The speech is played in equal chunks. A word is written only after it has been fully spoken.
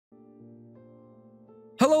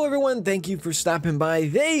Hello everyone, thank you for stopping by.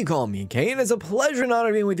 They call me Kay, and it's a pleasure and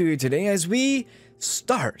honor being with you here today as we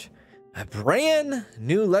start a brand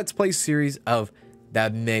new Let's Play series of the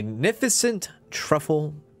Magnificent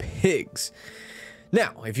Trufflepigs.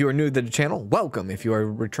 Now, if you are new to the channel, welcome. If you are a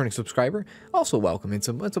returning subscriber, also welcome. It's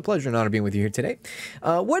a pleasure and honor being with you here today.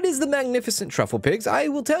 What is the Magnificent Trufflepigs? I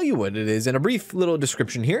will tell you what it is in a brief little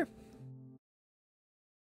description here.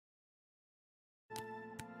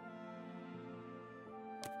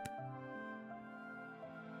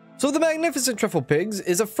 So the Magnificent Trufflepigs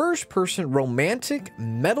is a first-person romantic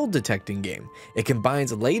metal detecting game. It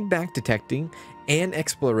combines laid-back detecting and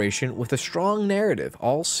exploration with a strong narrative,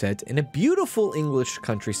 all set in a beautiful English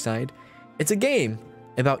countryside. It's a game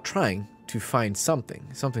about trying to find something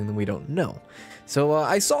that we don't know. So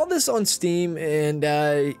I saw this on Steam, and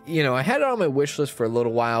you know, I had it on my wish list for a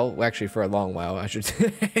little while, well, actually for a long while, I should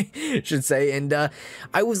say, and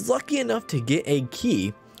I was lucky enough to get a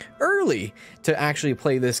key early to actually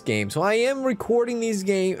play this game. So I am recording this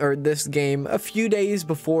game a few days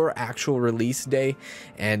before actual release day,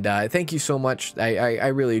 and thank you so much. I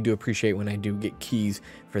really do appreciate when I do get keys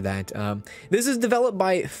for that. This is developed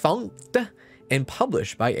by Funked and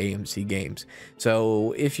published by AMC Games.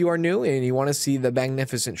 So if you are new and you want to see the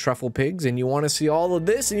Magnificent Trufflepigs and you want to see all of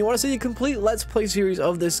this and you want to see a complete Let's Play series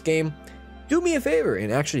of this game, do me a favor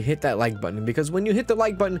and actually hit that like button, because when you hit the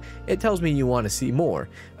like button, it tells me you want to see more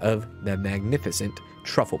of the Magnificent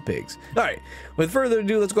Trufflepigs. All right, with further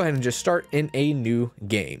ado, let's go ahead and just start in a new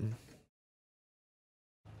game.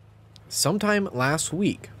 Sometime last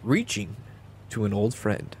week, reaching to an old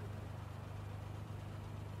friend.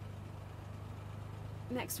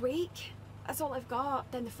 Next week? That's all I've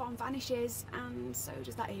got. Then the farm vanishes, and so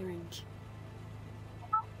does that earring.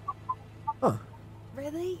 Huh.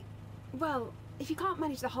 Really? Well, if you can't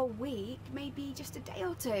manage the whole week, maybe just a day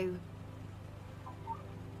or two.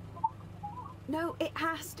 No, it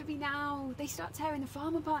has to be now. They start tearing the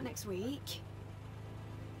farm apart next week.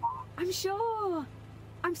 I'm sure.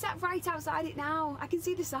 I'm sat right outside it now. I can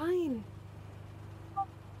see the sign.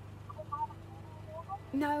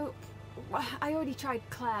 No, I already tried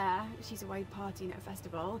Claire. She's away partying at a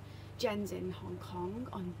festival. Jen's in Hong Kong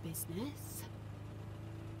on business.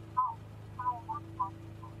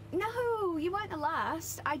 No, you weren't the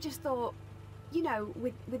last. I just thought, you know,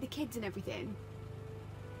 with the kids and everything.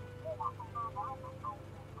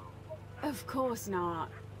 Of course not.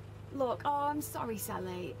 Look, oh, I'm sorry,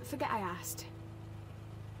 Sally. Forget I asked.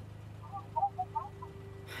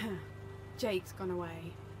 Jake's gone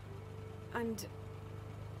away. And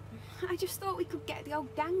I just thought we could get the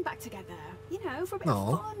old gang back together. You know, for a bit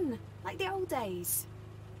of fun. Like the old days.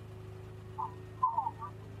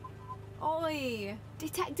 Oi,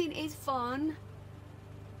 detecting is fun.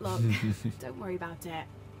 Look, don't worry about it.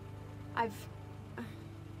 I've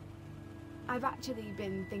actually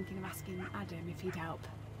been thinking of asking Adam if he'd help.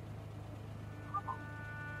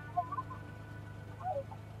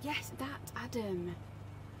 Yes, that Adam.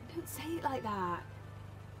 Don't say it like that.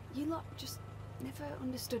 You lot just never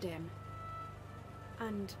understood him.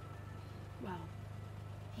 And, well,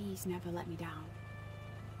 he's never let me down.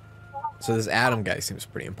 So this Adam guy seems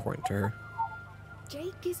pretty important to her.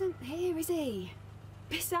 Jake isn't here, is he?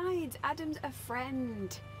 Besides, Adam's a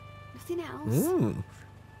friend. Nothing else. Ooh.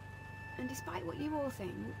 And despite what you all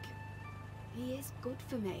think, he is good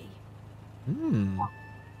for me.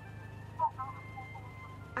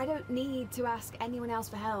 I don't need to ask anyone else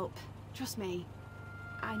for help. Trust me.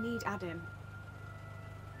 I need Adam.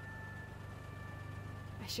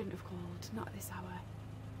 I shouldn't have called. Not at this hour.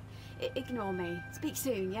 Ignore me. Speak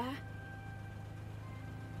soon, yeah?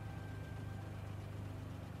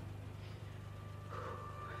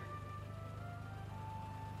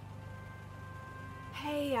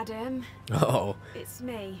 Hey, Adam. Oh. It's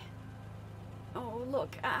me. Oh,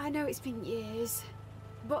 look, I know it's been years,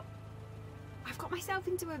 but I've got myself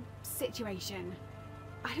into a situation.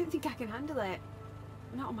 I don't think I can handle it.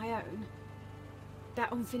 Not on my own.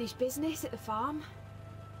 That unfinished business at the farm.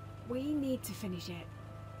 We need to finish it.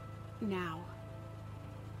 Now.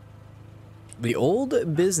 The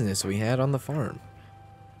old business we had on the farm.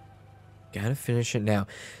 Gotta finish it now.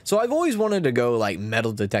 So I've always wanted to go like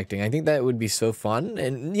metal detecting. I think that would be so fun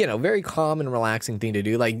and, you know, very calm and relaxing thing to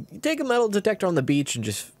do. Like take a metal detector on the beach and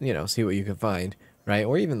just, you know, see what you can find, right?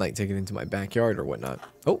 Or even like take it into my backyard or whatnot.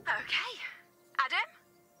 Oh. Okay. Adam,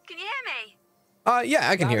 can you hear me? Yeah,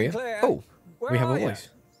 I can hear you. Clear. Oh, we have a are you? voice.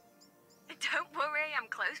 Don't worry, I'm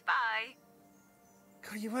close by.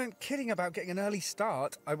 God, you weren't kidding about getting an early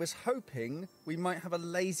start. I was hoping we might have a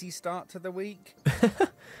lazy start to the week.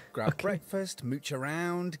 Grab breakfast, mooch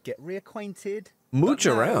around, get reacquainted. Mooch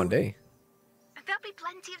around, eh? There'll be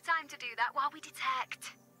plenty of time to do that while we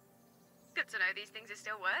detect. Good to know these things are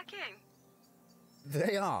still working.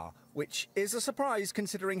 They are, which is a surprise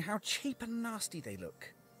considering how cheap and nasty they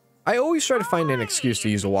look. I always try to find an excuse to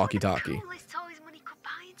use a walkie-talkie. One of the coolest toys money could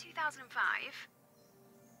buy in 2005.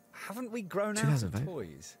 Haven't we grown out of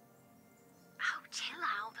toys? Oh, chill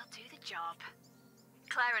out. They'll do the job.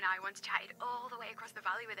 Claire and I once chatted all the way across the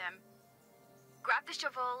valley with him. Grab the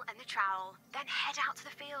shovel and the trowel, then head out to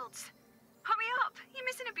the fields. Hurry up! You're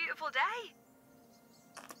missing a beautiful day.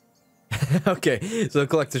 Okay, so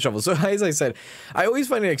collect the shovel. So as I said, I always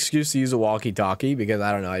find an excuse to use a walkie-talkie because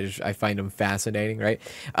I don't know, I find them fascinating, right?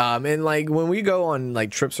 And like when we go on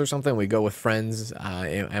like trips or something, we go with friends,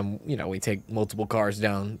 and you know, we take multiple cars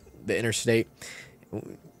down the interstate.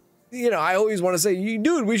 You know, I always want to say,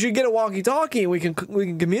 dude, we should get a walkie-talkie and we can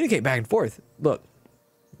communicate back and forth. Look,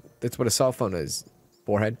 that's what a cell phone is,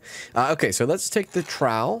 forehead. Okay, so let's take the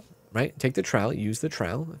trowel, right? Take the trowel, use the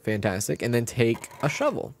trowel, fantastic, and then take a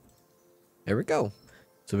shovel. There we go.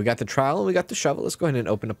 So we got the trowel and we got the shovel. Let's go ahead and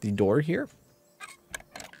open up the door here.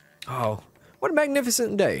 Oh, what a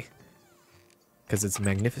magnificent day. Because it's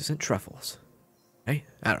magnificent truffles. Hey,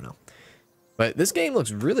 I don't know. But this game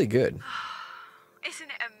looks really good. Isn't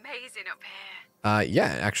it amazing up here?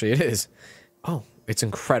 Yeah, actually it is. Oh, it's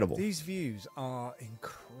incredible. These views are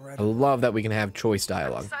incredible. I love that we can have choice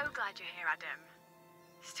dialogue. I'm so glad you're here, Adam.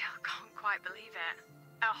 Still can't quite believe it.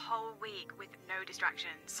 A whole week with no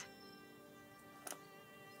distractions.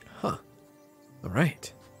 Huh. All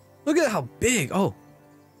right. Look at how big. Oh.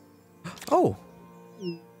 Oh.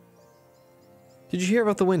 Did you hear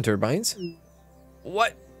about the wind turbines?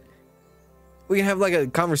 What? We can have like a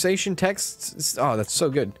conversation text. Oh, that's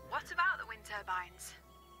so good. What about the wind turbines?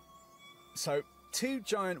 So, 2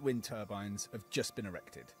 giant wind turbines have just been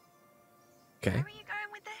erected. Okay. Where are you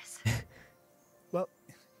going with this? Well,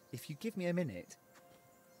 if you give me a minute,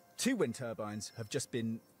 2 wind turbines have just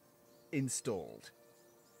been installed.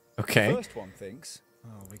 Okay. The first one thinks,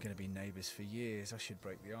 oh, we're going to be neighbours for years. I should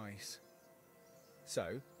break the ice.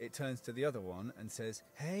 So it turns to the other one and says,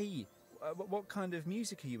 hey, what kind of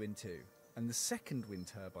music are you into? And the second wind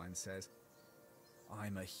turbine says,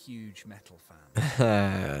 I'm a huge metal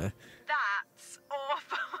fan. That's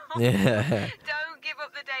awful. Yeah. Don't give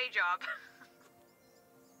up the day job.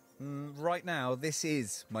 Right now, this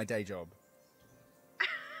is my day job.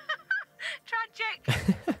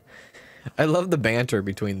 Tragic. I love the banter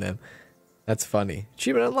between them. That's funny.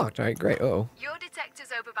 Achievement unlocked. All right, great. Uh-oh. Your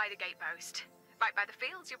detector's over by the gatepost. Right by the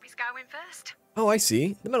fields, you'll be scouring first. Oh, I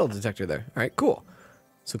see. The metal detector there. All right, cool.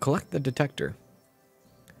 So collect the detector.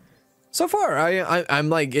 So far, I'm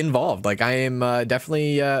like involved. Like I am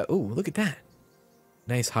definitely. Ooh, look at that.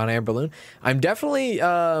 Nice hot air balloon. I'm definitely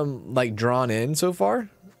like drawn in so far.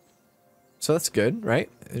 So that's good, right?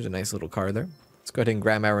 There's a nice little car there. Let's go ahead and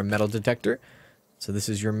grab our metal detector. So this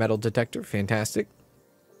is your metal detector. Fantastic.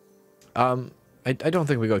 I don't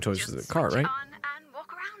think we go towards the car, right? On and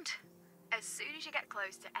walk around. As soon as you get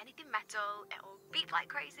close to anything metal, it'll beep like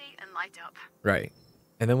crazy and light up. Right.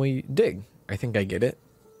 And then we dig. I think I get it.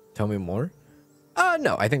 Tell me more.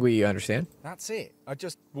 No, I think we understand. That's it. I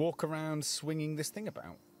just walk around swinging this thing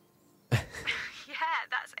about. Yeah,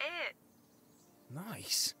 that's it.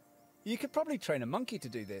 Nice. You could probably train a monkey to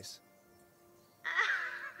do this.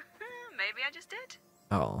 Maybe I just did.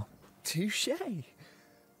 Oh. Touché.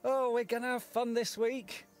 Oh, we're gonna have fun this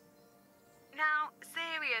week. Now,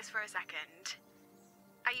 serious for a second.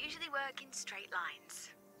 I usually work in straight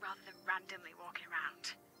lines, rather than randomly walking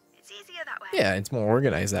around. It's easier that way. Yeah, it's more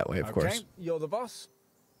organized that way, of course. Okay, you're the boss.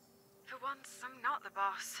 For once, I'm not the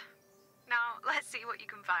boss. Now, let's see what you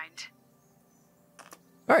can find.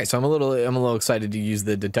 All right, so I'm a little excited to use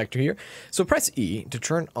the detector here. So press E to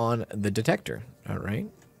turn on the detector. All right,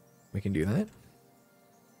 we can do that.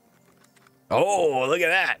 Oh, look at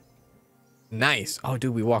that. Nice. Oh,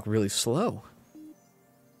 dude, we walk really slow.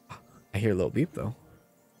 I hear a little beep, though.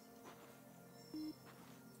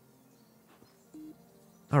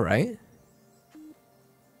 All right.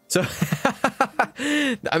 So,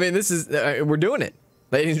 I mean, this is, we're doing it.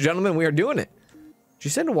 Ladies and gentlemen, we are doing it. She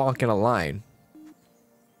said to walk in a line.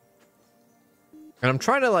 And I'm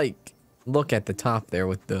trying to, like, look at the top there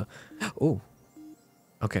with the, oh,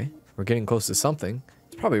 okay. We're getting close to something.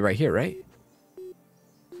 It's probably right here, right?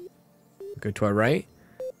 Go to our right.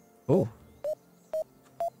 Oh.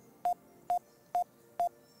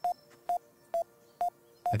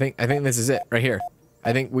 I think this is it right here.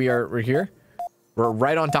 I think we're here. We're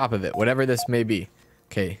right on top of it, whatever this may be.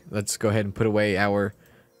 Okay, let's go ahead and put away our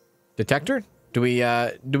detector. Do we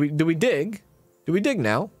dig? Do we dig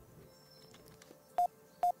now?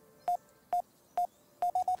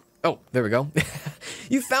 Oh, there we go.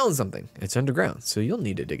 You found something. It's underground, so you'll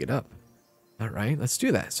need to dig it up. All right, let's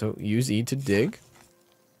do that. So use E to dig.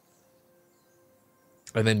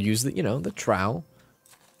 And then use the, the trowel.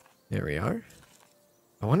 There we are.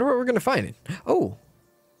 I wonder what we're going to find. Oh,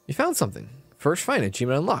 you found something. First find,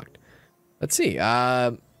 achievement unlocked. Let's see.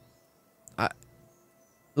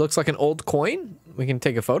 Looks like an old coin. We can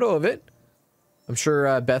take a photo of it. I'm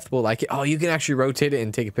sure Beth will like it. Oh, you can actually rotate it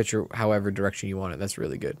and take a picture however direction you want it. That's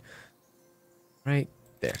really good. Right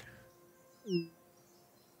there.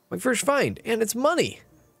 My first find, and it's money.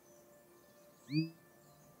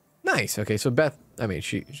 Nice. Okay, so Beth, I mean,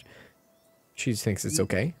 she thinks it's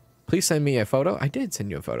okay. Please send me a photo. I did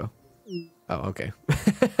send you a photo. Oh, okay.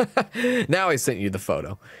 Now I sent you the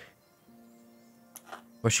photo.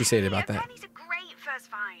 What'd she say about that? Penny's a great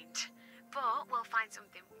first find, but we'll find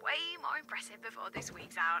something way more impressive before this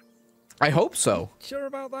week's out. I hope so. Sure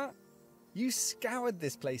about that? You scoured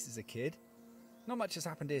this place as a kid. Not much has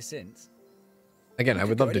happened here since. Again, I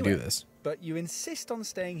would love to do this. But you insist on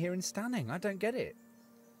staying here and standing. I don't get it.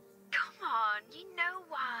 Come on, you know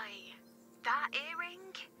why. That earring?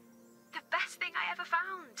 The best thing I ever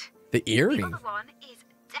found. The earring? The other one is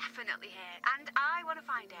definitely here, and I want to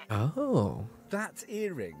find it. Oh. That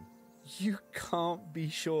earring? You can't be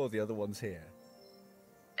sure the other one's here.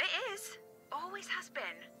 It is. Always has been.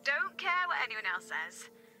 Don't care what anyone else says.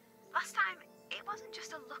 Last time, it wasn't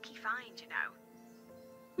just a lucky find, you know.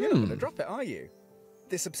 You're not going to drop it, are you?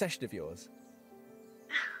 This obsession of yours.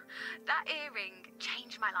 That earring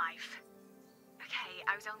changed my life. Okay,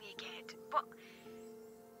 I was only a kid, but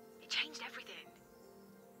it changed everything.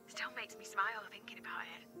 Still makes me smile thinking about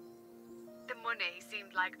it. The money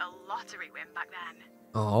seemed like a lottery win back then.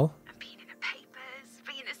 Oh. And being in the papers,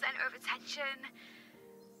 being the center of attention.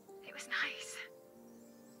 It was nice.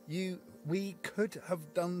 We could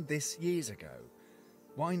have done this years ago.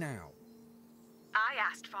 Why now? I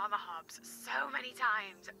asked Farmer Hobbs so many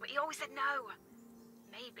times, but he always said no.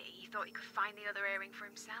 Maybe he thought he could find the other earring for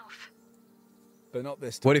himself. But not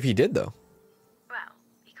this time. What if he did, though? Well,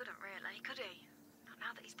 he couldn't really, could he? Not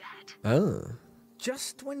now that he's dead. Oh.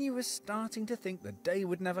 Just when you were starting to think the day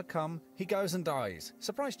would never come, he goes and dies.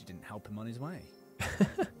 Surprised you didn't help him on his way.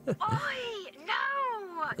 Oi!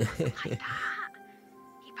 No! Nothing like that.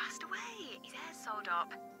 He passed away. His hair's sold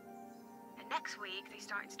up. And next week, they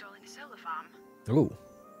start installing a solar farm. Ooh.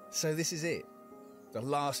 So this is it. The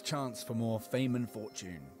last chance for more fame and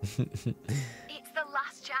fortune. It's the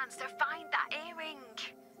last chance to find that earring.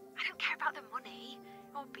 I don't care about the money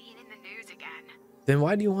or being in the news again. Then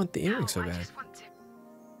why do you want the earring so I bad? just want to...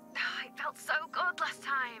 It felt so good last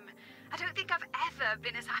time. I don't think I've ever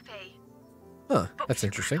been as happy. Huh, But that's we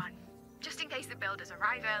should interesting. crack on, just in case the builders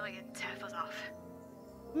arrive early and turf us off.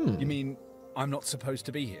 You mean I'm not supposed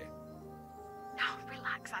to be here? Oh,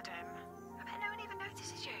 relax, Adam. I bet no one even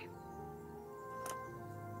notices you.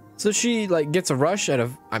 So she, like, gets a rush out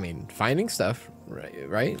of, I mean, finding stuff,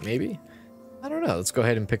 right? Maybe? I don't know. Let's go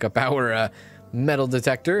ahead and pick up our metal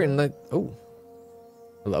detector and let... Oh.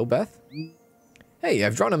 Hello, Beth? Hey,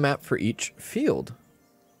 I've drawn a map for each field.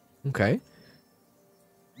 Okay.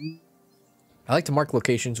 I like to mark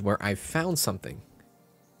locations where I've found something.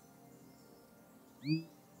 And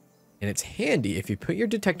it's handy if you put your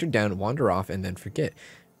detector down, wander off, and then forget.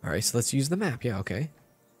 All right, so let's use the map. Yeah, okay.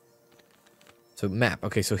 So map.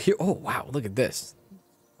 Okay, so here. Oh, wow. Look at this.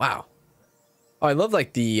 Wow. Oh, I love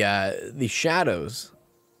like the shadows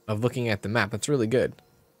of looking at the map. That's really good.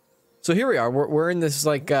 So here we are. We're in this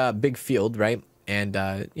like big field, right? And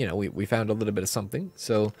you know, we found a little bit of something.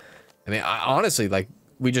 So, I mean, honestly, like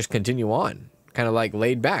we just continue on, kind of like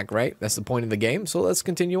laid back, right? That's the point of the game. So let's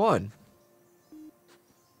continue on.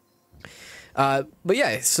 But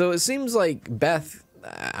yeah, so it seems like Beth,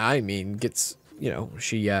 I mean, gets, you know,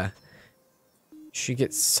 she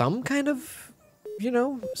gets some kind of, you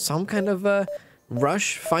know, some kind of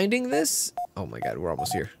rush finding this. Oh my God, we're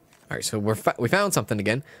almost here. All right, so we found something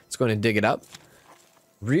again. Let's go ahead and dig it up.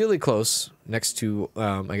 Really close next to,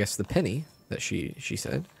 I guess, the penny that she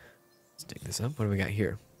said. Let's dig this up. What do we got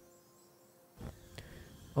here?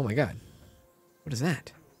 Oh my God. What is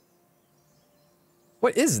that?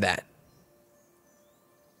 What is that?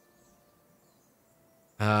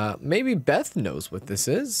 Maybe Beth knows what this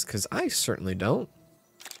is, because I certainly don't.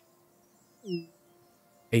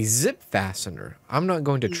 A zip fastener. I'm not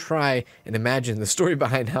going to try and imagine the story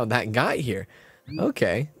behind how that got here.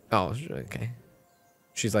 Okay. Oh, okay.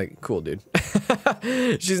 She's like, cool, dude.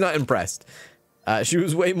 She's not impressed. She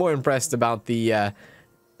was way more impressed about the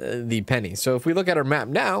penny. So if we look at our map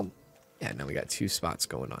now, yeah, now we got 2 spots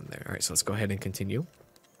going on there. All right, so let's go ahead and continue.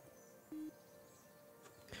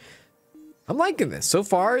 I'm liking this. So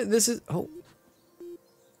far, this is... Oh.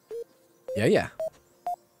 Yeah.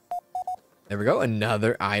 There we go.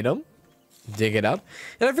 Another item. Dig it up.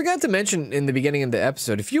 And I forgot to mention in the beginning of the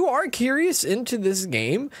episode, if you are curious into this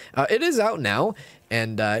game, it is out now.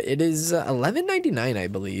 And it is $11.99, I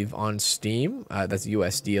believe, on Steam. That's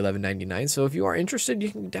USD $11.99. So if you are interested, you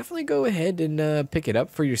can definitely go ahead and pick it up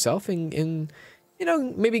for yourself and you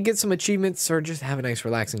know, maybe get some achievements or just have a nice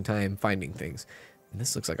relaxing time finding things. And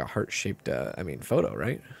this looks like a heart-shaped, photo,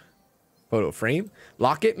 right? Photo frame.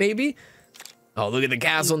 Locket, maybe? Oh, look at the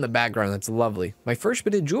castle in the background. That's lovely. My first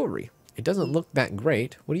bit of jewelry. It doesn't look that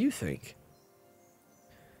great. What do you think?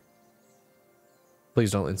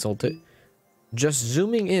 Please don't insult it. Just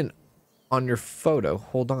zooming in on your photo.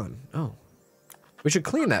 Hold on. Oh. We should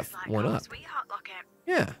clean that one up. Sweetheart locket.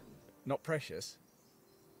 Yeah. Not precious.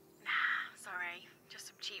 Nah, sorry. Just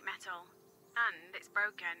some cheap metal. And it's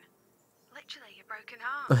broken. Literally a broken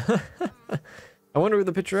heart. I wonder what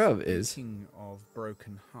the picture of is. Speaking of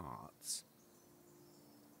broken hearts.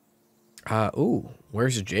 Ooh.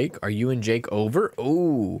 Where's Jake? Are you and Jake over?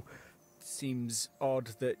 Ooh. Seems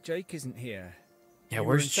odd that Jake isn't here. Yeah, You were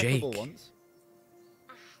where's Jake? inseparable once.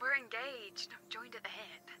 We're engaged. Joined at the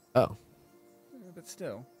hip. Oh. But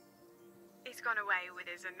still. He's gone away with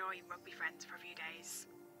his annoying rugby friends for a few days.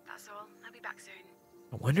 That's all. I'll be back soon.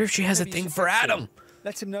 I wonder if she has a Maybe you thing should for text him. Adam.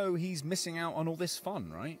 Let him know he's missing out on all this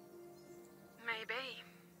fun, right? Maybe.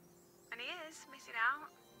 And he is missing out.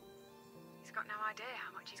 He's got no idea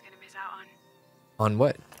how much he's going to miss out on. On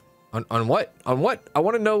what? On what? On what? I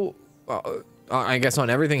want to know, I guess on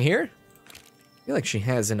everything here? I feel like she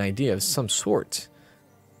has an idea of some sort.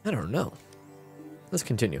 I don't know. Let's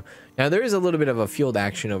continue. Now, there is a little bit of a field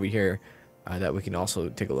action over here that we can also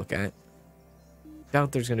take a look at.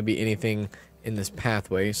 Doubt there's going to be anything in this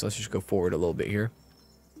pathway, so let's just go forward a little bit here.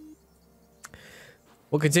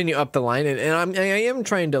 We'll continue up the line, and I am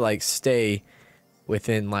trying to like stay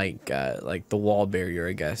within like the wall barrier,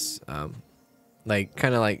 I guess. Like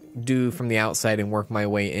kind of like do from the outside and work my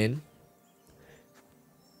way in.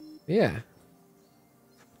 Yeah,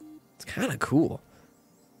 it's kind of cool.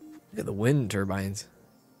 Look at the wind turbines.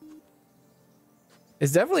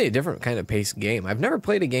 It's definitely a different kind of paced game. I've never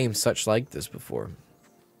played a game such like this before.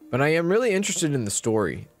 But I am really interested in the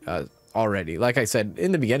story already. Like I said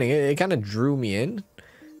in the beginning, it kind of drew me in.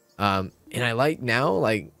 And I like now,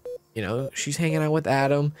 like, you know, she's hanging out with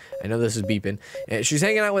Adam. I know this is beeping. She's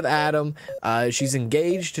hanging out with Adam. She's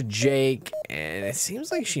engaged to Jake. And it seems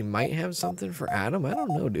like she might have something for Adam. I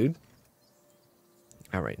don't know, dude.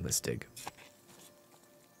 All right, let's dig.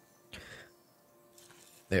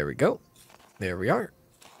 There we go. There we are.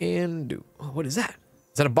 And oh, what is that?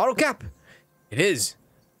 Is that a bottle cap? It is.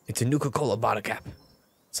 It's a Nuka-Cola bottle cap.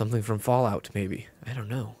 Something from Fallout, maybe. I don't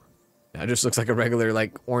know. It just looks like a regular,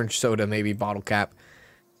 like, orange soda, maybe, bottle cap.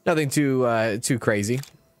 Nothing too crazy.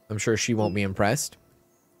 I'm sure she won't be impressed.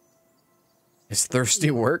 Is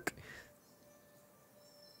thirsty work?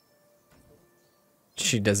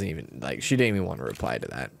 She doesn't even, like, she didn't even want to reply to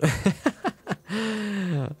that.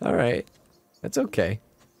 All right. That's okay.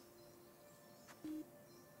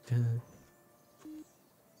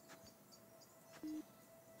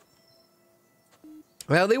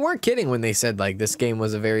 Well, they weren't kidding when they said like this game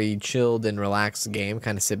was a very chilled and relaxed game,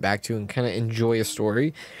 kind of sit back to and kind of enjoy a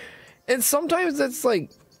story. And sometimes that's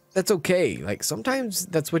okay. Like sometimes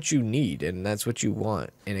that's what you need and that's what you want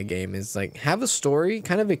in a game is like have a story,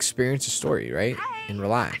 kind of experience a story, right? Hey, And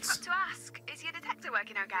relax. I forgot to ask, is your detector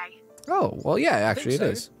working okay? Oh, well, yeah, actually it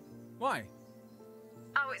is. Why?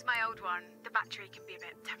 Oh, it's my old one. The battery can be a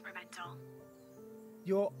bit temperamental.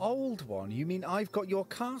 Your old one? You mean I've got your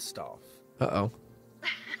cast off? Uh-oh.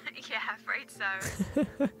 Yeah, afraid so.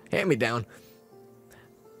 Hand me down.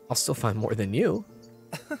 I'll still find more than you.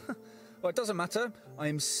 Well, it doesn't matter. I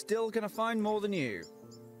am still going to find more than you.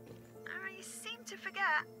 You seem to forget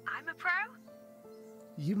I'm a pro.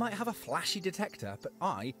 You might have a flashy detector, but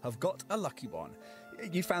I have got a lucky one.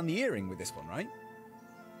 You found the earring with this one, right?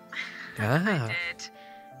 Ah. I did.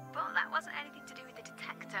 But that wasn't anything to do with the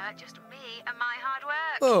detector, just me and my hard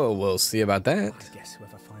work. Oh, we'll see about that. I guess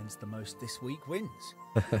whoever finds the most this week wins.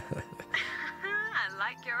 I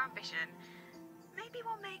like your ambition. Maybe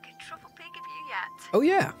we'll make a truffle pig of you yet. Oh,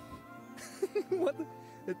 yeah. What?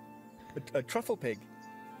 A truffle pig?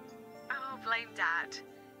 Oh, blame Dad.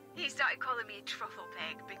 He started calling me a truffle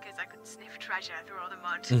pig because I could sniff treasure through all the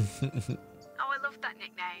mud. Oh, I loved that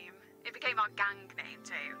nickname. It became our gang name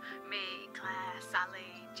too. Me, Claire,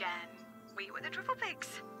 Sally, Jen. We were the Truffle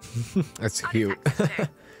Pigs. That's Our cute. detectives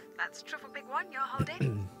too. That's Truffle Pig 1 you're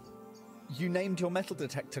holding. You named your metal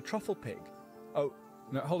detector Truffle Pig. Oh,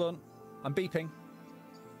 no, hold on. I'm beeping.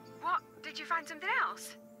 What? Did you find something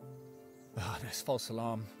else? Ah, there's false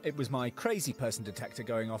alarm. It was my crazy person detector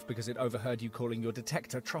going off because it overheard you calling your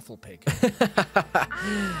detector Trufflepig.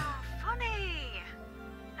 Ah, funny.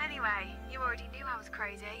 Anyway, you already knew I was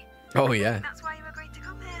crazy. Oh, yeah. That's why you agreed to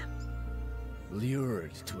come here.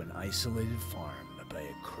 Lured to an isolated farm by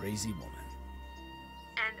a crazy woman.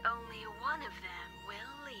 And only one of them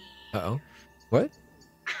will leave. Uh-oh. What?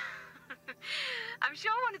 I'm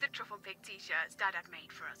sure one of the Trufflepig t-shirts Dad had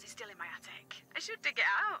made for us is still in my attic. I should dig it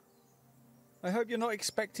out. I hope you're not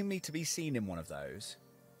expecting me to be seen in one of those.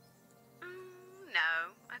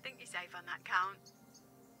 No, I think you're safe on that count.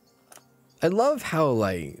 I love how,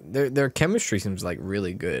 like, their chemistry seems, like,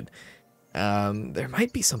 really good. There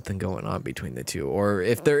might be something going on between the two. Or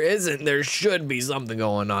if there isn't, there should be something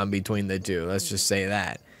going on between the two. Let's just say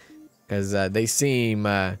that. Because they seem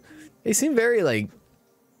very,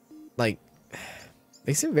 like,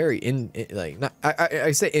 they seem very like, not,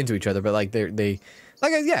 I say into each other, but, like, good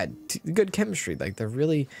chemistry. Like, they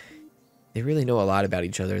really know a lot about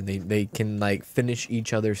each other. They can, like, finish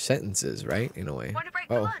each other's sentences, right? In a way. Want to break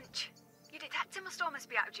for lunch? Your detector must almost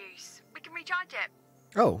be out of juice. We can recharge it.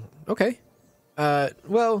 Oh, okay.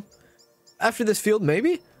 Well, after this field,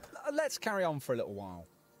 maybe? Let's carry on for a little while.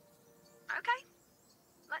 Okay.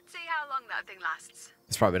 Let's see how long that thing lasts.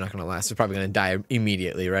 It's probably not going to last. It's probably going to die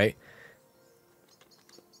immediately, right?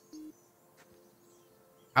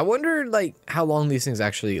 I wonder, like, how long these things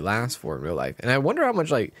actually last for in real life. And I wonder how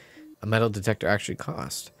much, like, a metal detector actually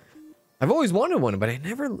costs. I've always wanted one, but I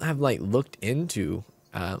never have, like, looked into,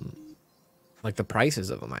 like, the prices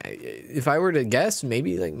of them. If I were to guess,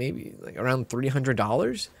 maybe around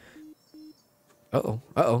 $300.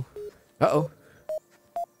 Uh-oh.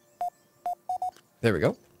 There we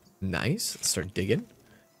go. Nice. Let's start digging.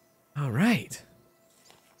 All right.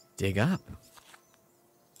 Dig up.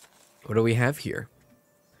 What do we have here?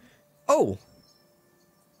 Oh.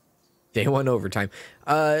 Day 1 overtime.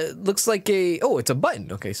 Looks like it's a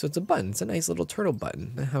button. Okay, so it's a button. It's a nice little turtle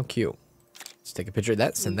button. How cute. Let's take a picture of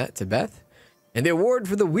that, send that to Beth. And the award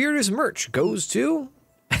for the weirdest merch goes to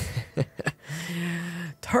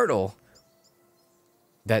Turtle.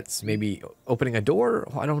 That's maybe opening a door.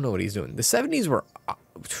 I don't know what he's doing. The 70s were,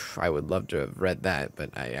 I would love to have read that,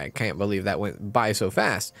 but I can't believe that went by so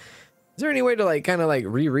fast. Is there any way to, like, kind of, like,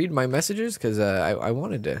 reread my messages? Because I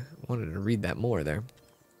wanted to read that more there.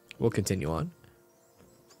 We'll continue on.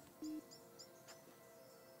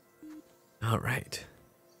 All right.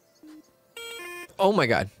 Oh my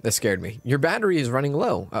god, that scared me. Your battery is running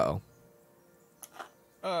low. Uh-oh.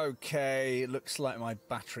 Okay, looks like my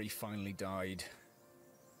battery finally died.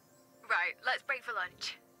 Right, let's break for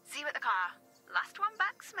lunch. See you at the car. Last one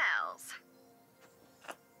back smells.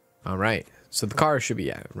 All right. So the car should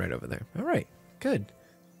be right over there. All right. Good.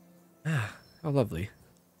 Ah, how lovely.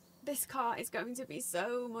 This car is going to be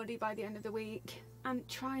so muddy by the end of the week. And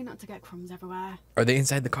try not to get crumbs everywhere. Are they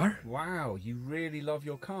inside the car? Wow, you really love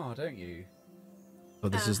your car, don't you? Oh,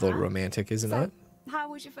 this is a little romantic, isn't it? How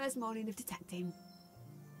was your first morning of detecting?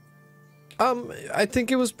 I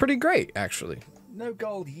think it was pretty great, actually. No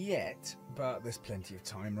gold yet, but there's plenty of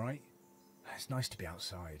time, right? It's nice to be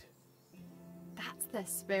outside. That's the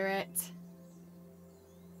spirit.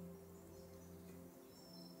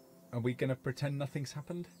 Are we gonna pretend nothing's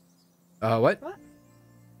happened? What? What?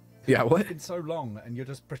 Yeah, what? It's been so long, and you're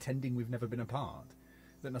just pretending we've never been apart,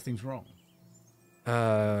 that nothing's wrong.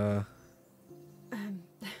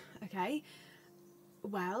 Okay.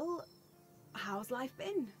 Well, how's life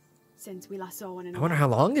been since we last saw one another? I wonder how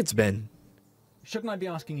long it's been. Shouldn't I be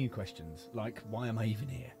asking you questions, like, why am I even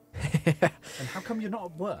here? And how come you're not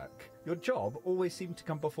at work? Your job always seemed to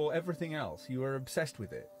come before everything else. You were obsessed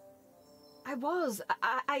with it. I was.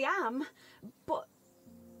 I am. But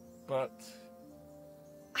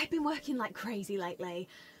I've been working like crazy lately.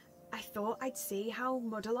 I thought I'd see how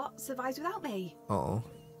Mud-a-Lot survives without me. Oh.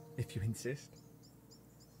 If you insist.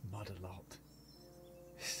 Mud-a-Lot.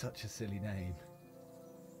 Such a silly name.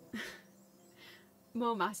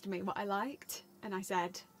 Mum asked me what I liked, and I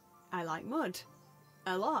said, I like mud.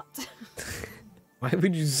 A lot. Why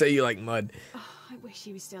would you say you like mud? Oh, I wish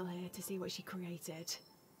she was still here to see what she created.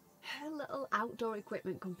 Her little outdoor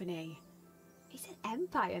equipment company. It's an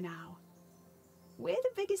empire now. We're the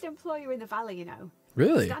biggest employer in the valley, you know.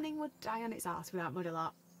 Really? Stanning would die on its ass without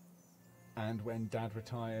Mud-a-Lot. And when Dad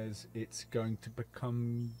retires, it's going to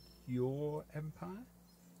become your empire?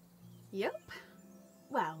 Yep.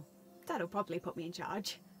 Well, Dad'll probably put me in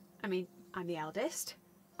charge. I mean, I'm the eldest.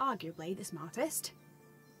 Arguably the smartest.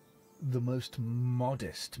 The most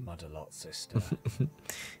modest Mud-a-Lot sister.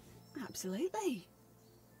 Absolutely.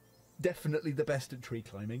 Definitely the best at tree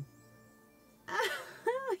climbing.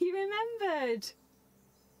 You remembered.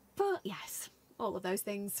 But yes, all of those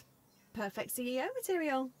things. Perfect CEO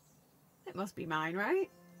material. It must be mine, right?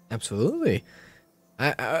 Absolutely.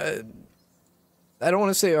 I don't want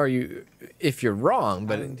to say if you're wrong,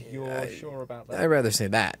 but And you're sure about that? I'd rather say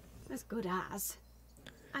that. As good as.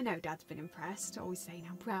 I know Dad's been impressed, always saying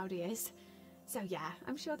how proud he is. So yeah,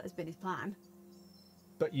 I'm sure that's been his plan.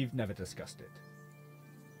 But you've never discussed it.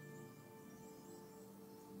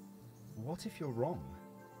 What if you're wrong?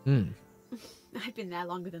 I've been there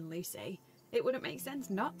longer than Lucy. It wouldn't make sense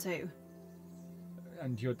not to.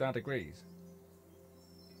 And your dad agrees?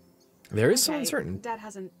 There is some uncertainty. Dad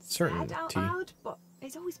hasn't said out loud, but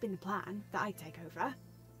it's always been the plan that I take over.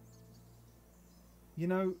 You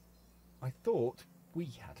know, I thought we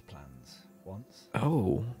had plans once.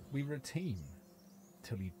 Oh. We were a team.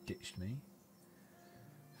 Till you ditched me.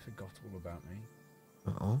 Forgot all about me.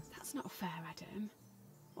 Uh-oh. That's not fair, Adam.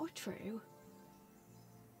 Or true.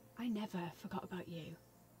 I never forgot about you.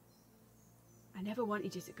 I never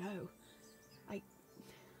wanted you to go.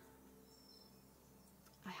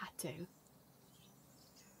 I had to.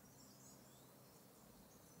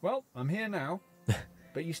 Well, I'm here now.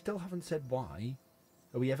 But you still haven't said why.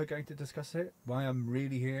 Are we ever going to discuss it? Why I'm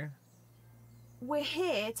really here? We're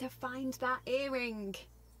here to find that earring.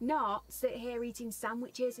 Not sit here eating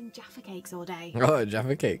sandwiches and Jaffa cakes all day. Oh,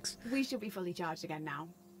 Jaffa cakes. We should be fully charged again now.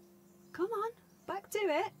 Come on, back to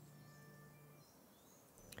it.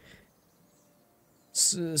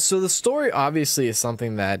 So the story obviously is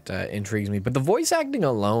something that intrigues me, but the voice acting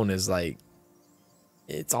alone is like,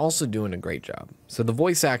 it's also doing a great job. So the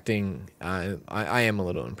voice acting, I am a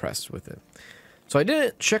little impressed with it. So I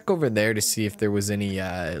didn't check over there to see if there was any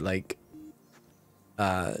I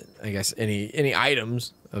guess any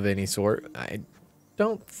items of any sort. I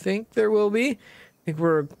don't think there will be. I think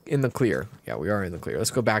we're in the clear. Yeah, we are in the clear.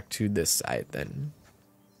 Let's go back to this side then.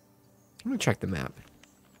 I'm gonna check the map.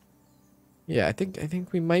 Yeah, I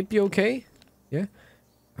think we might be okay. Yeah.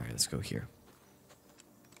 All right, let's go here.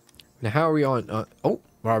 Now, how are we on? Oh,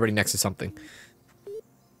 we're already next to something.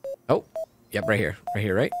 Oh, yep, right here,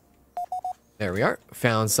 right? There we are.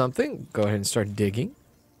 Found something. Go ahead and start digging.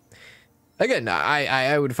 Again,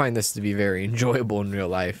 I would find this to be very enjoyable in real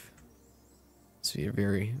life. It's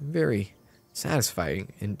very, very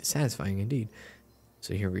satisfying indeed.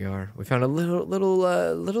 So here we are. We found a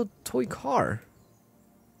little toy car.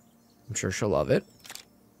 I'm sure she'll love it.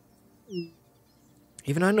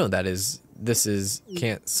 Even I know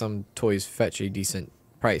can't some toys fetch a decent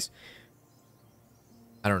price.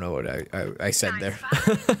 I don't know what I said there.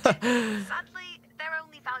 Sadly, they're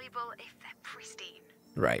only valuable if they're pristine.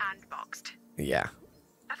 Right. And boxed. Yeah.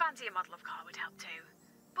 A fancier model of car would help too.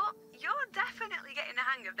 But you're definitely getting the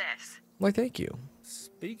hang of this. Why, thank you.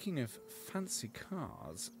 Speaking of fancy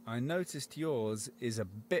cars, I noticed yours is a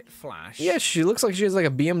bit flash. Yeah, she looks like she has like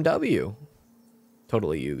a BMW.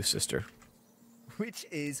 Totally you, sister. Which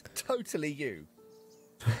is totally you.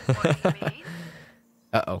 What do you mean?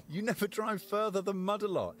 Uh-oh. You never drive further than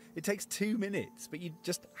Mud-a-Lot. It takes 2 minutes, but you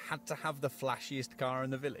just had to have the flashiest car in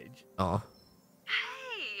the village. Aw.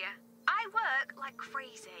 Hey, I work like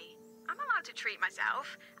crazy. I'm allowed to treat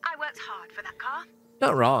myself. I worked hard for that car.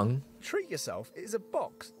 Not wrong. Treat yourself is a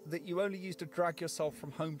box that you only use to drag yourself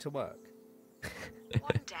from home to work.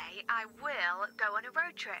 One day I will go on a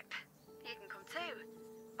road trip. You can come too.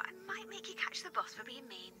 But I might make you catch the bus for being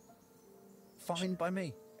mean. Fine by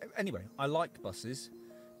me. Anyway, I like buses.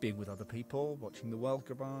 Being with other people, watching the world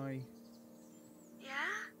go by. Yeah?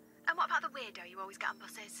 And what about the weirdo you always get on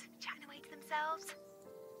buses? Chatting away to themselves?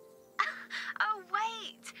 Oh,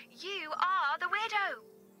 wait! You are the weirdo!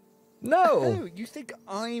 No! Oh, you think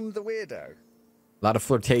I'm the weirdo? A lot of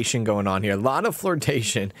flirtation going on here. A lot of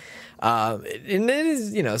flirtation. And it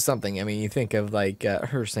is, you know, something. I mean, you think of like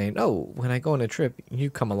her saying, oh, when I go on a trip, you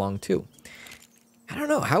come along too. I don't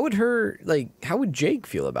know. How would Jake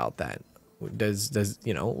feel about that? Does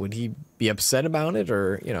you know, would he be upset about it,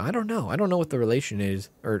 or, you know, I don't know. I don't know what the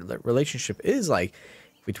relationship is like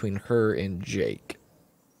between her and Jake.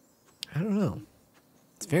 I don't know.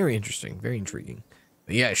 It's very interesting, very intriguing.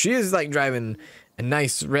 But yeah, she is like driving a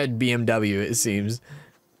nice red BMW, it seems.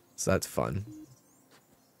 So that's fun.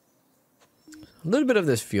 A little bit of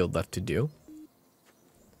this field left to do.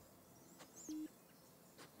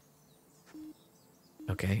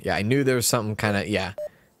 Okay, yeah, I knew there was something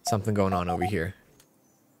something going on over here.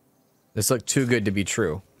 This looked too good to be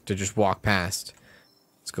true, to just walk past.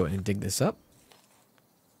 Let's go ahead and dig this up.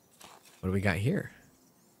 What do we got here?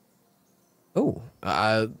 Oh,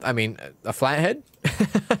 I mean, a flathead?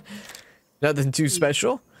 Nothing too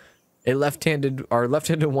special. Our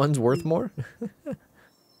left-handed one's worth more.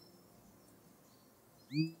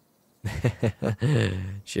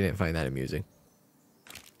 She didn't find that amusing.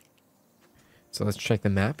 So let's check the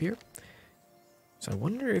map here. So I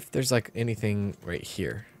wonder if there's like anything right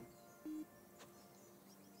here.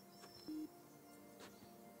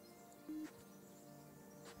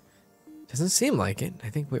 Doesn't seem like it. I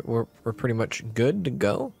think we're pretty much good to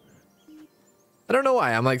go. I don't know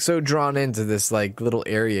why I'm like so drawn into this like little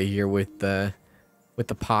area here with the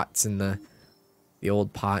pots and the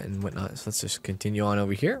old pot and whatnot. So let's just continue on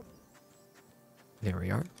over here. There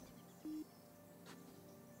we are.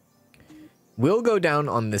 We'll go down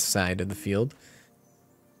on this side of the field.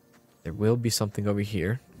 There will be something over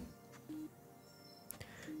here.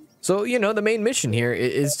 So, you know, the main mission here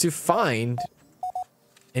is to find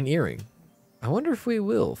an earring. I wonder if we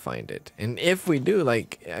will find it. And if we do,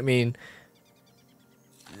 like, I mean,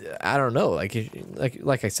 I don't know.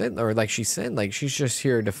 Like I said, or like she said, like she's just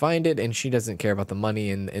here to find it, and she doesn't care about the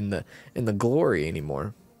money and the glory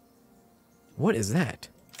anymore. What is that?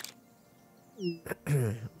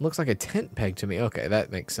 Looks like a tent peg to me. Okay,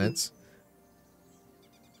 that makes sense.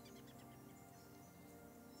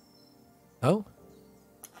 Oh?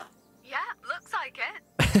 Yeah, looks like it.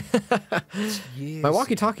 My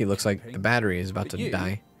walkie-talkie looks like the battery is about to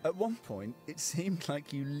die. At one point, it seemed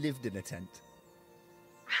like you lived in a tent.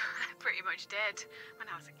 I pretty much did when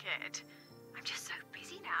I was a kid. I'm just so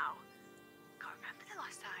busy now. Can't remember the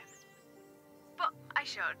last time. But I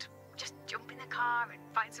should. Just jump in the car and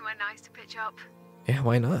find somewhere nice to pitch up. Yeah,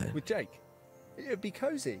 why not? With Jake. It'd be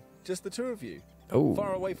cozy. Just the two of you. Oh.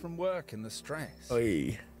 Far away from work and the stress.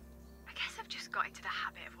 Oy. I guess I've just got into the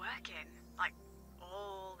habit of working, like,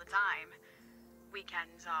 all the time.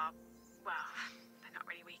 Weekends are, well, they're not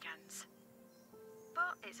really weekends.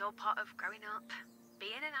 But it's all part of growing up.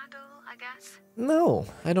 Being an adult, I guess. No,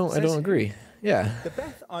 I don't agree. Yeah. The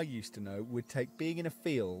Beth I used to know would take being in a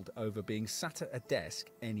field over being sat at a desk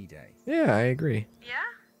any day. Yeah, I agree. Yeah?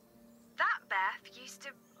 That Beth used to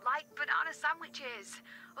like banana sandwiches,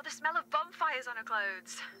 or the smell of bonfires on her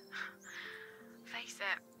clothes. Face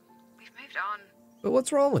it, we've moved on. But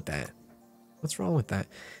what's wrong with that? What's wrong with that?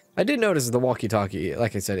 I did notice the walkie-talkie,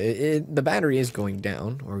 like I said, the battery is going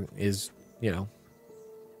down, or is, you know,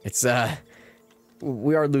 it's,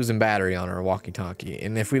 we are losing battery on our walkie-talkie.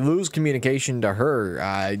 And if we lose communication to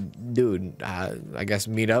her, dude, I guess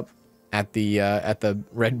meet up at the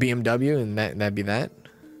red BMW, and that'd be that.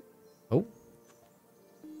 Oh.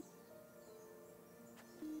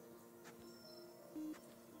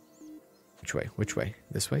 Which way? Which way?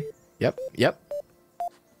 This way? Yep. Yep.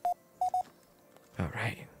 All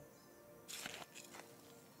right.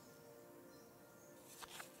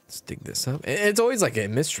 Let's dig this up. It's always like a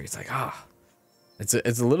mystery. It's like,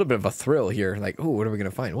 it's a little bit of a thrill here. Like, oh, what are we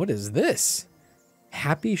gonna find? What is this?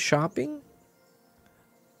 Happy shopping?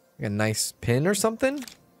 Like a nice pin or something?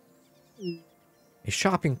 A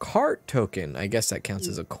shopping cart token. I guess that counts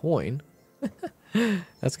as a coin.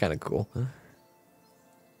 That's kind of cool. Huh?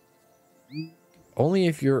 Only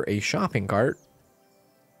if you're a shopping cart.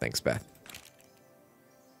 Thanks, Beth.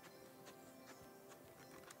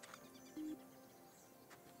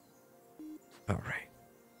 All right.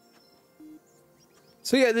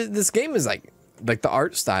 So yeah, this game is like the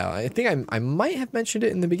art style. I think I might have mentioned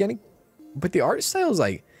it in the beginning, but the art style is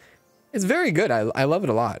like, it's very good. I love it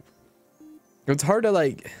a lot. It's hard to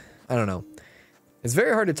like, I don't know. It's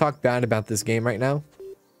very hard to talk bad about this game right now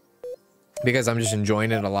because I'm just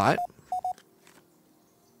enjoying it a lot.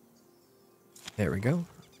 There we go.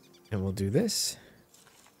 And we'll do this.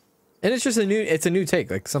 And it's just a new take,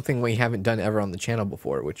 like something we haven't done ever on the channel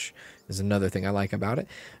before, which is another thing I like about it.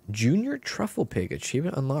 Junior Truffle Pig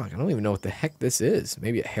achievement unlocked. I don't even know what the heck this is.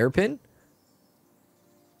 Maybe a hairpin?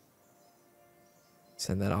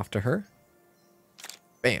 Send that off to her.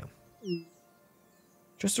 Bam.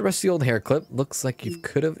 Just a rusty old hair clip. Looks like you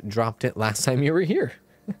could have dropped it last time you were here.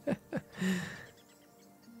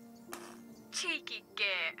 Cheeky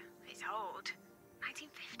git. It's old.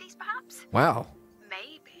 1950s, perhaps? Wow.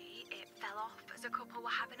 Maybe it fell off as a couple were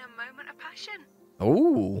having a moment of passion.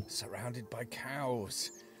 Oh. Surrounded by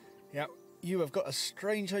cows. Yeah, you have got a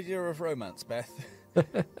strange idea of romance, Beth.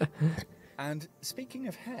 And speaking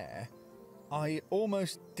of hair, I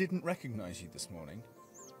almost didn't recognize you this morning.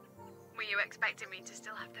 Were you expecting me to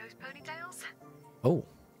still have those ponytails? Oh.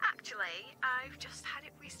 Actually, I've just had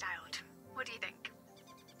it restyled. What do you think?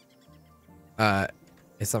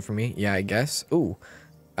 It's not for me. Yeah, I guess. Ooh.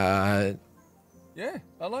 Yeah,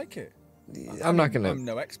 I like it. I'm not gonna. I'm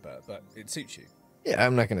no expert, but it suits you. Yeah,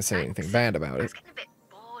 I'm not gonna say anything bad about I it. was getting a bit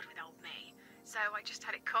bored with old me, so I just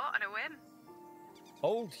had it cut on a whim.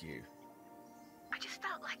 Old you? I just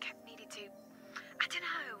felt like I needed to, I don't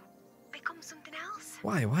know, become something else.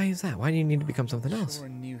 Why? Why is that? Why do you need to become something else? Sure, a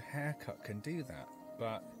new haircut can do that,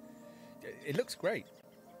 but it looks great.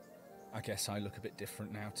 I guess I look a bit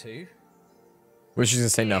different now too. Well, she's gonna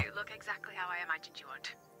say no. You look exactly how I imagined you would.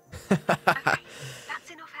 Okay,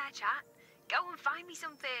 that's enough hair chat. Go and find me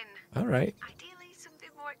something. All right. Ideally, something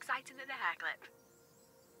more exciting than a hair clip.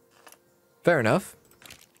 Fair enough.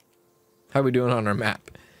 How are we doing on our map?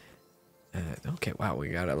 Okay, wow, we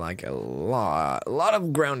got like a lot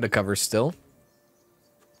of ground to cover still.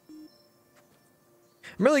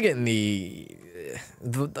 I'm really getting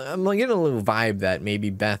I'm like getting a little vibe that maybe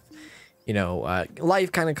Beth, you know,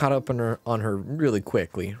 life kind of caught up on her really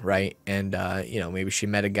quickly, right? And you know, maybe she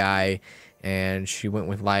met a guy and she went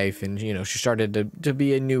with life, and you know, she started to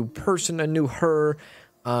be a new person, a new her.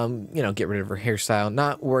 You know, get rid of her hairstyle,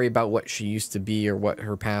 not worry about what she used to be or what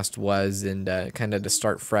her past was, and kind of to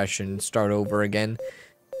start fresh and start over again.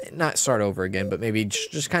 Not start over again, but maybe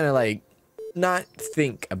just kind of like not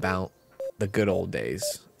think about the good old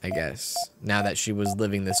days, I guess, now that she was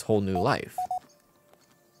living this whole new life.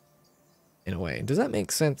 In a way. Does that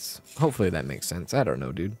make sense? Hopefully that makes sense. I don't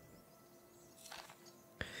know, dude.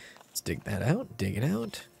 Let's dig that out. Dig it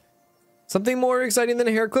out. Something more exciting than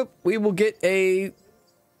a hair clip. We will get a...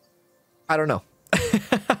 I don't know.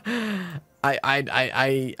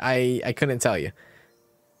 I couldn't tell you.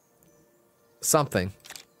 Something.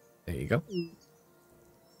 There you go.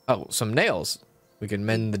 Oh, some nails. We can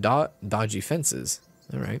mend the dodgy fences.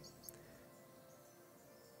 All right.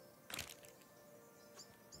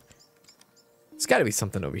 It's got to be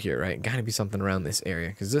something over here, right? Got to be something around this area,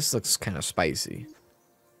 because this looks kind of spicy.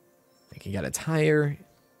 Like you got a tire.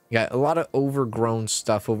 You got a lot of overgrown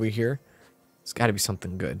stuff over here. It's got to be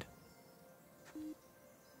something good.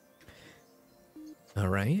 All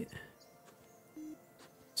right.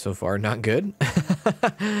 So far, not good.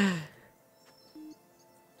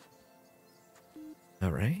 All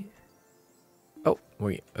right. Oh,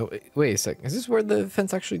 wait. Oh, wait a sec. Is this where the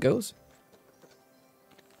fence actually goes?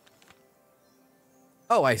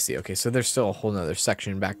 Oh, I see. Okay, so there's still a whole nother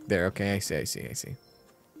section back there. Okay, I see.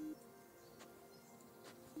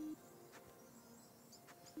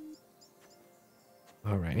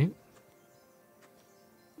 All right.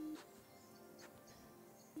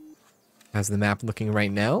 How's the map looking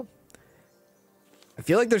right now? I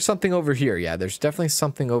feel like there's something over here. Yeah, there's definitely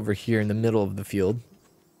something over here in the middle of the field.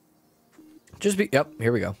 Yep,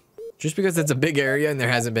 here we go. Just because it's a big area and there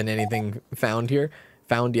hasn't been anything found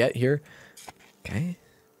yet here. Okay.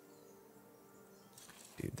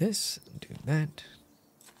 Do this, do that.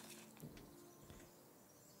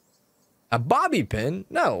 A bobby pin?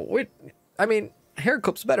 No, wait. I mean, hair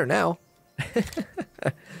clip's better now.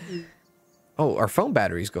 Oh, our phone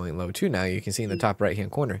battery's going low too now. You can see in the top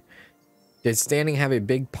right-hand corner. Did Standing have a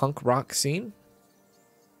big punk rock scene?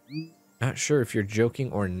 Not sure if you're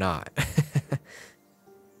joking or not.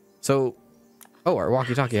 So, oh, our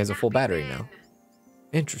walkie-talkie has a full battery now.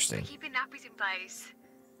 Interesting. We're keeping nappies in place.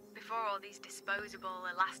 Before all these disposable,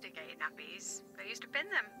 elasticated nappies, they used to pin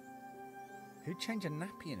them. Who'd change a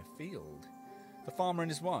nappy in a field? The farmer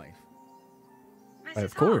and his wife? Mrs.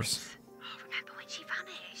 Of course. Hobbs. Oh, remember when she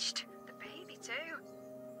vanished? The baby too.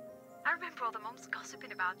 I remember all the mums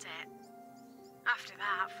gossiping about it. After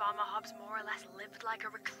that, Farmer Hobbs more or less lived like a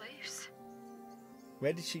recluse.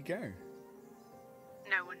 Where did she go?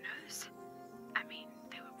 No one knows. I mean,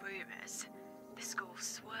 there were rumours. The school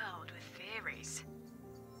swirled with theories.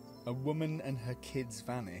 A woman and her kids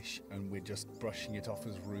vanish, and we're just brushing it off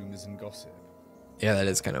as rumours and gossip. Yeah, that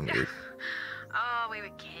is kind of weird. Oh, we were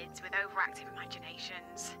kids with overactive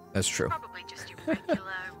imaginations. That's true. Probably just your regular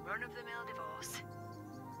run-of-the-mill divorce.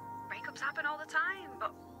 Breakups happen all the time,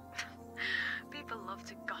 but people love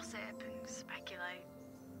to gossip and speculate.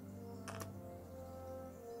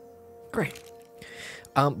 Great.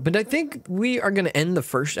 But I think we are going to end the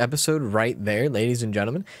first episode right there, ladies and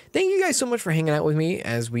gentlemen. Thank you guys so much for hanging out with me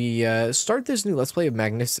as we start this new Let's Play of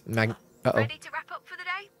Ready to wrap up for the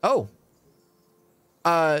day? Oh.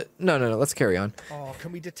 No. Let's carry on. Oh,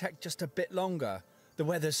 can we detect just a bit longer? The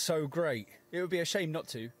weather's so great. It would be a shame not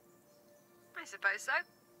to. I suppose so.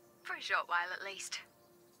 For a short while, at least.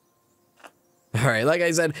 All right, like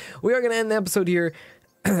I said, we are going to end the episode here.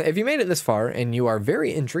 If you made it this far and you are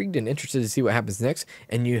very intrigued and interested to see what happens next,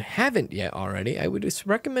 and you haven't yet already, I would just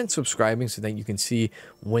recommend subscribing so that you can see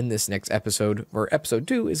when this next episode, or episode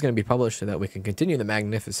 2, is going to be published, so that we can continue the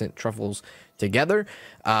Magnificent Truffles together.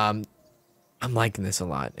 I'm liking this a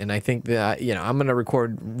lot, and I think that, you know, I'm going to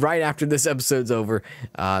record right after this episode's over,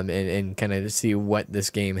 and kind of see what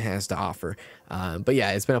this game has to offer. But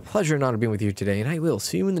yeah, it's been a pleasure and honor being with you today, and I will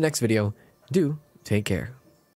see you in the next video. Do take care.